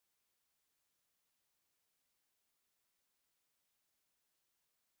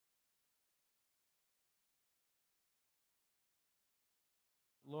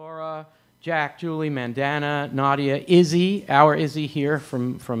Laura, Jack, Julie, Mandana, Nadia, Izzy, our Izzy here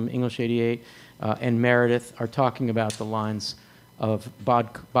from English 88, and Meredith are talking about the lines of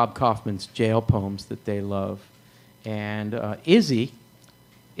Bob Kaufman's jail poems that they love. And Izzy's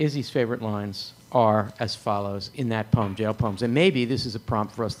favorite lines are as follows in that poem, Jail Poems. And maybe this is a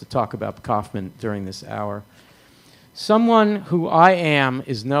prompt for us to talk about Kaufman during this hour. Someone who I am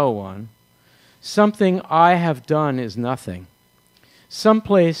is no one. Something I have done is nothing.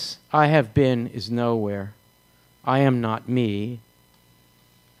 Someplace I have been is nowhere. I am not me.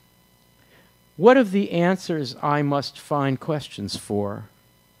 What of the answers I must find questions for?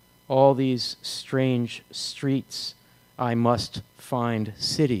 All these strange streets I must find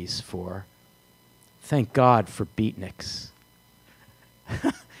cities for. Thank God for beatniks.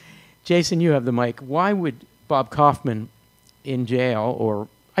 Jason, you have the mic. Why would Bob Kaufman in jail, or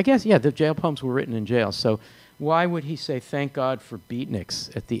I guess, yeah, the jail poems were written in jail, so why would he say, thank God for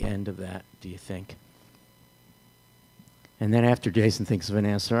beatniks at the end of that, do you think? And then after Jason thinks of an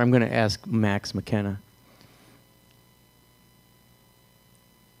answer, I'm going to ask Max McKenna.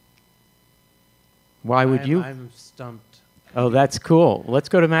 Why would you? I'm stumped. Oh, that's cool. Let's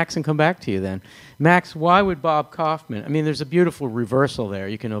go to Max and come back to you then. Max, why would Bob Kaufman? I mean, there's a beautiful reversal there.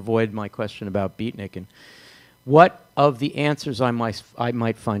 You can avoid my question about beatnik. And what of the answers I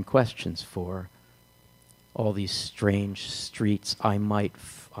might find questions for? All these strange streets I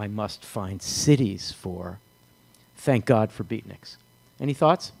must find cities for. Thank God for beatniks. Any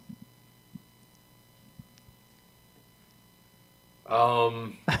thoughts?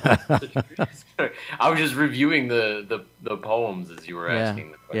 I was just reviewing the poems as you were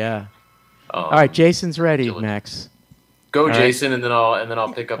asking the question. Yeah. All right, Jason's ready, Max. Go, All Jason, right. and then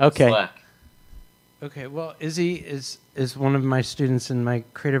I'll pick up the slack. Okay. Well, Izzy is one of my students in my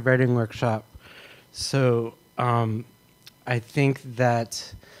creative writing workshop, so I think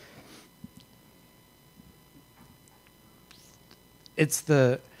that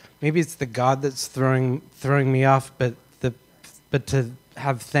maybe it's the God that's throwing me off, but to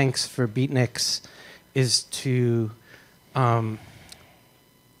have thanks for beatniks is to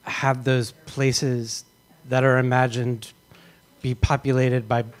have those places that are imagined be populated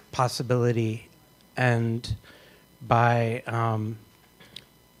by possibility and by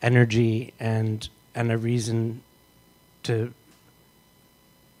energy and a reason to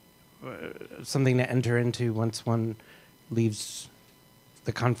something to enter into once one leaves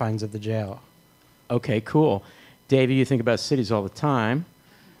the confines of the jail. Okay, cool. Davey, you think about cities all the time.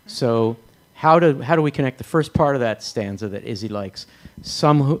 So how do we connect the first part of that stanza that Izzy likes?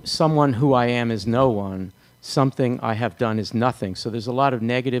 Someone who I am is no one. Something I have done is nothing. So there's a lot of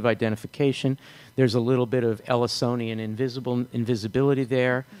negative identification. There's a little bit of Ellisonian invisibility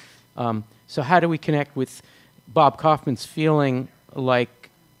there. So how do we connect with Bob Kaufman's feeling like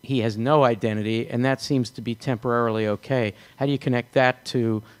he has no identity, and that seems to be temporarily okay? How do you connect that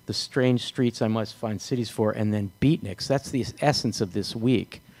to the strange streets I must find cities for, and then beatniks? That's the essence of this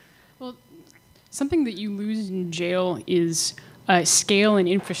week. Well, something that you lose in jail is scale and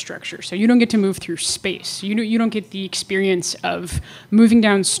infrastructure. So you don't get to move through space. You don't get the experience of moving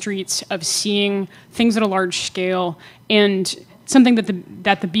down streets, of seeing things at a large scale. And something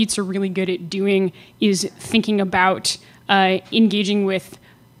that the beats are really good at doing is thinking about engaging with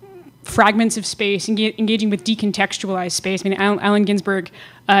fragments of space, engaging with decontextualized space. I mean, Allen Ginsberg,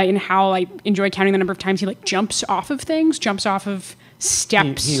 in Howl, I enjoy counting the number of times he jumps off of things, jumps off of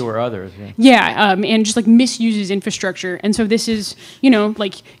steps. He or others. Yeah. Yeah, and just misuses infrastructure. And so this is, you don't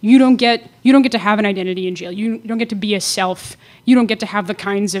get to have an identity in jail. You don't get to be a self. You don't get to have the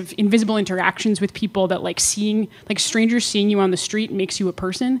kinds of invisible interactions with people that strangers seeing you on the street makes you a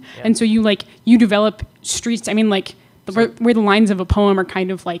person. Yeah. And so you develop streets. I mean, where the lines of a poem are kind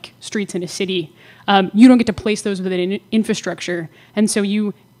of like streets in a city. You don't get to place those within infrastructure. And so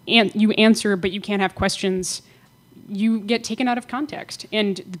you answer, but you can't have questions. You get taken out of context.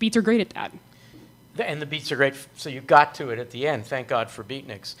 And the beats are great at that. And the beats are great, so you got to it at the end. Thank God for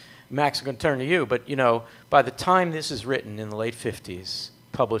beatniks. Max, I'm going to turn to you, but by the time this is written in the late 50s,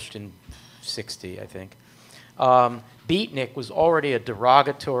 published in 60, I think, beatnik was already a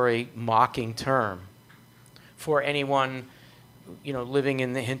derogatory, mocking term for anyone, living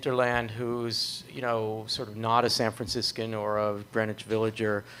in the hinterland who's, sort of not a San Franciscan or a Greenwich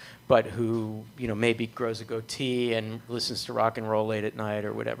Villager, but who, maybe grows a goatee and listens to rock and roll late at night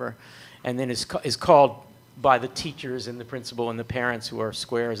or whatever, and then is called by the teachers and the principal and the parents who are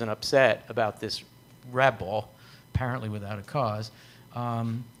squares and upset about this rebel, apparently without a cause, a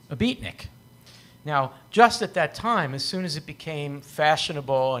beatnik. Now, just at that time, as soon as it became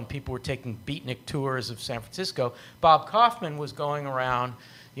fashionable and people were taking beatnik tours of San Francisco, Bob Kaufman was going around,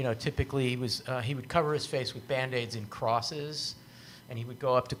 you know, typically he would cover his face with Band-Aids in crosses, and he would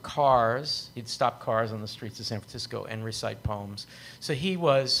go up to cars. He'd stop cars on the streets of San Francisco and recite poems. So he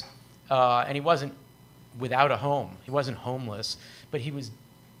was, and he wasn't without a home. He wasn't homeless, but he was,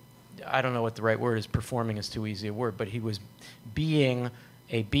 I don't know what the right word is, performing is too easy a word, but he was being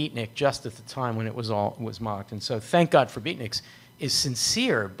a beatnik just at the time when it was mocked. And so Thank God for Beatniks is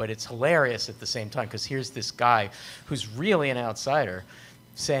sincere, but it's hilarious at the same time, because here's this guy who's really an outsider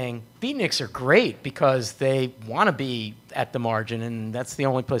saying beatniks are great because they want to be at the margin, and that's the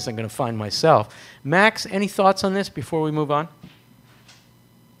only place I'm going to find myself. Max, any thoughts on this before we move on?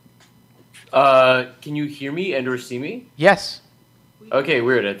 Can you hear me and or see me? Yes. Okay,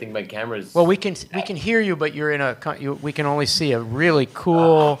 weird. I think my camera's... Well, we can hear you, but you're in we can only see a really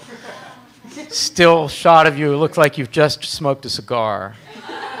cool still shot of you. It looks like you've just smoked a cigar.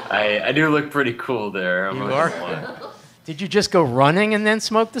 I do look pretty cool there. You are? Did you just go running and then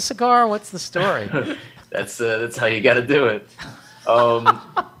smoke the cigar? What's the story? That's how you got to do it.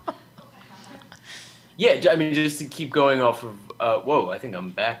 Yeah, I mean, just to keep going off of... whoa, I think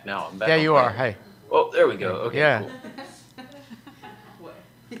I'm back now. I'm back. Yeah, you are. Hey. Oh, there we go. Okay, yeah. Cool.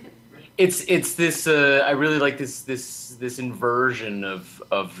 It's this. I really like this inversion of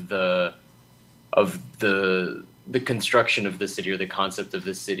the construction of the city, or the concept of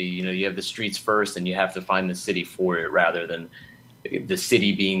the city. You know, you have the streets first, and you have to find the city for it, rather than the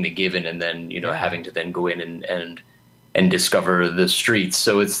city being the given, and then having to then go in and discover the streets.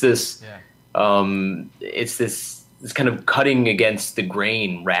 So it's this. Yeah. It's this kind of cutting against the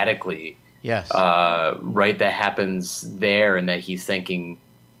grain radically. Yes. Right. That happens there, and that he's thanking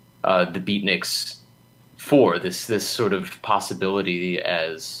the beatniks for this sort of possibility,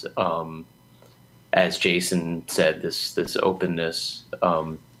 as Jason said, this openness,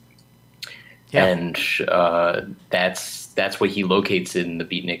 and that's what he locates in the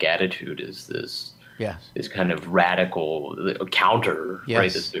beatnik attitude, is this kind of radical counter,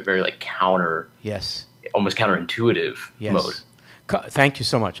 right? This very like counter, almost counterintuitive mode. Thank you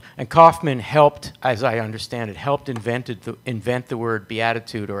so much. And Kaufman helped, as I understand it, helped invent the word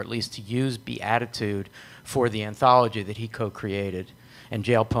beatitude, or at least to use beatitude for the anthology that he co-created and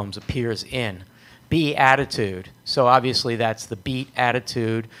Jail Poems appears in. Beatitude. So obviously that's the beat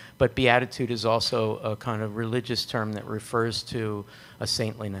attitude, but beatitude is also a kind of religious term that refers to a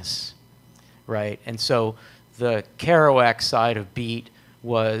saintliness, right? And so the Kerouac side of beat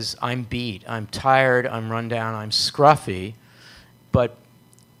was, I'm beat, I'm tired, I'm run down, I'm scruffy. But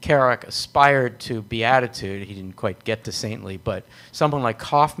Kerouac aspired to beatitude. He didn't quite get to saintly, but someone like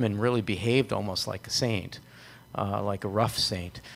Kaufman really behaved almost like a saint, like a rough saint.